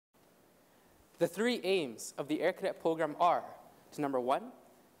The three aims of the Air Cadet program are to, number one,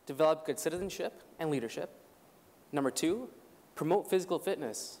 develop good citizenship and leadership. Number two, promote physical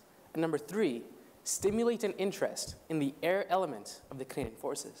fitness. And number three, stimulate an interest in the air element of the Canadian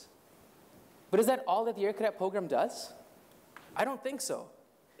Forces. But is that all that the Air Cadet program does? I don't think so.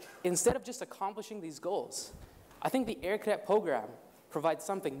 Instead of just accomplishing these goals, I think the Air Cadet program provides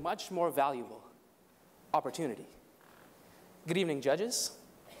something much more valuable: opportunity. Good evening, judges,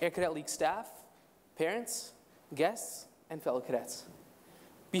 Air Cadet League staff, parents, guests, and fellow cadets.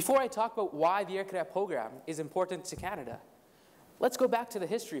 Before I talk about why the Air Cadet program is important to Canada, let's go back to the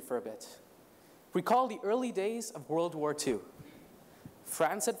history for a bit. Recall the early days of World War II.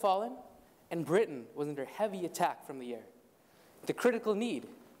 France had fallen, and Britain was under heavy attack from the air. The critical need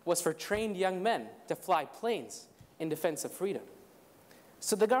was for trained young men to fly planes in defense of freedom.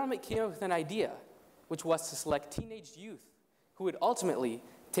 So the government came up with an idea, which was to select teenage youth who would ultimately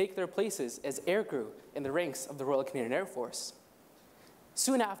take their places as aircrew in the ranks of the Royal Canadian Air Force.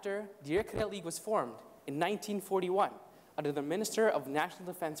 Soon after, the Air Cadet League was formed in 1941 under the Minister of National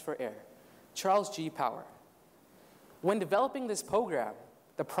Defense for Air, Charles G. Power. When developing this program,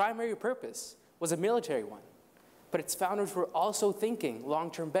 the primary purpose was a military one, but its founders were also thinking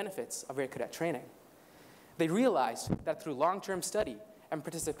long-term benefits of Air Cadet training. They realized that through long-term study and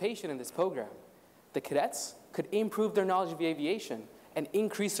participation in this program, the cadets could improve their knowledge of aviation and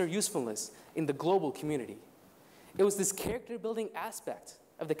increase their usefulness in the global community. It was this character-building aspect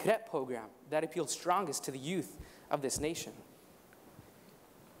of the cadet program that appealed strongest to the youth of this nation.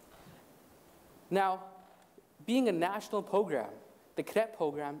 Now, being a national program, the cadet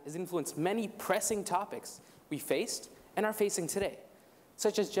program has influenced many pressing topics we faced and are facing today,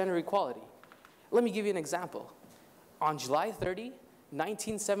 such as gender equality. Let me give you an example. On July 30,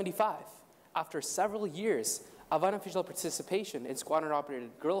 1975, after several years of unofficial participation in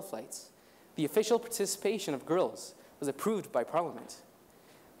squadron-operated girl flights, the official participation of girls was approved by Parliament.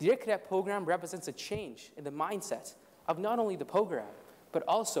 The Air Cadet program represents a change in the mindset of not only the program, but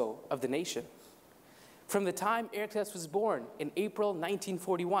also of the nation. From the time Air Cadets was born in April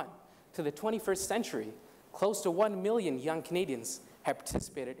 1941 to the 21st century, close to 1 million young Canadians have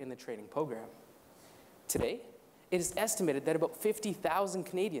participated in the training program. Today, it is estimated that about 50,000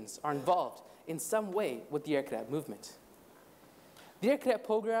 Canadians are involved in some way with the Air Cadet movement. The Air Cadet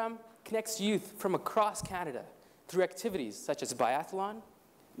program connects youth from across Canada through activities such as biathlon,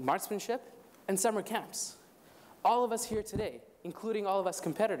 marksmanship, and summer camps. All of us here today, including all of us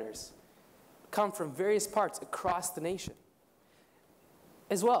competitors, come from various parts across the nation.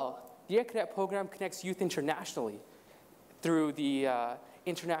 As well, the Air Cadet program connects youth internationally through the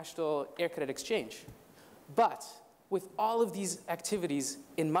International Air Cadet Exchange. But with all of these activities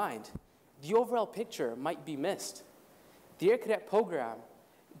in mind, the overall picture might be missed. The Air Cadet program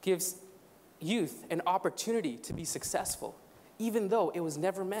gives youth an opportunity to be successful, even though it was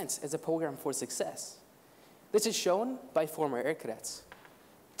never meant as a program for success. This is shown by former Air Cadets.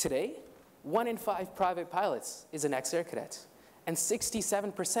 Today, 1 in 5 private pilots is an ex-Air Cadet, and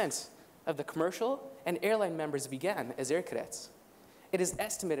 67% of the commercial and airline members began as Air Cadets. It is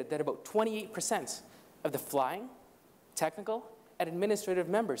estimated that about 28% of the flying, technical, and administrative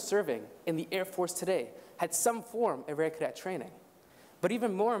members serving in the Air Force today had some form of Air Cadet training. But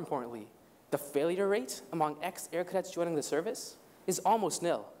even more importantly, the failure rate among ex-Air Cadets joining the service is almost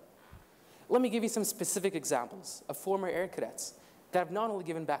nil. Let me give you some specific examples of former Air Cadets that have not only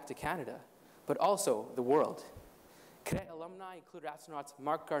given back to Canada, but also the world. Cadet alumni include astronauts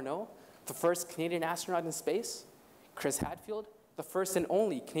Marc Garneau, the first Canadian astronaut in space, Chris Hadfield, the first and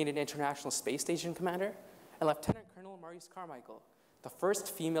only Canadian International Space Station commander, and Lieutenant Colonel Maurice Carmichael, the first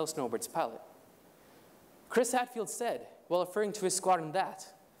female snowbirds pilot. Chris Hadfield said, while referring to his squadron, that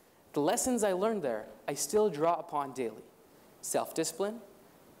the lessons I learned there, I still draw upon daily: self-discipline,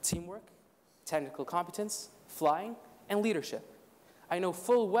 teamwork, technical competence, flying, and leadership. I know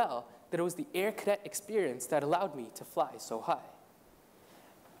full well that it was the Air Cadet experience that allowed me to fly so high.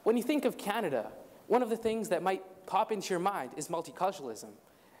 When you think of Canada, one of the things that might pop into your mind is multiculturalism.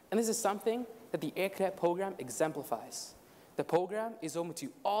 And this is something that the Air Cadet program exemplifies. The program is open to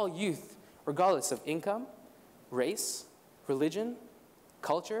all youth, regardless of income, race, religion,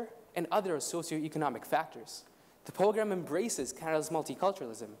 culture, and other socioeconomic factors. The program embraces Canada's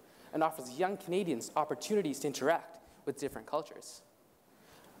multiculturalism and offers young Canadians opportunities to interact with different cultures.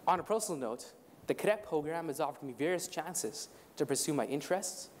 On a personal note, the cadet program has offered me various chances to pursue my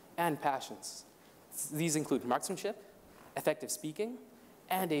interests and passions. These include marksmanship, effective speaking,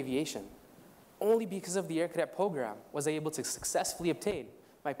 and aviation. Only because of the Air Cadet program was I able to successfully obtain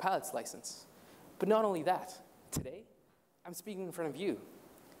my pilot's license. But not only that, today, I'm speaking in front of you.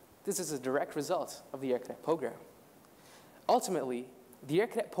 This is a direct result of the Air Cadet program. Ultimately, the Air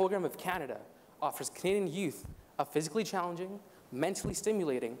Cadet program of Canada offers Canadian youth a physically challenging, mentally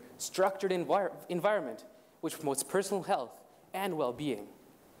stimulating, structured environment which promotes personal health and well-being.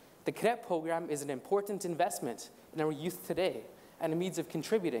 The Cadet program is an important investment in our youth today and a means of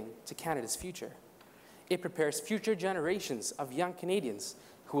contributing to Canada's future. It prepares future generations of young Canadians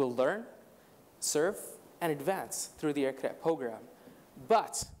who will learn, serve, and advance through the Air Cadet program.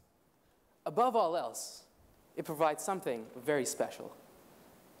 But above all else, it provides something very special: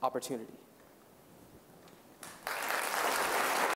 opportunity.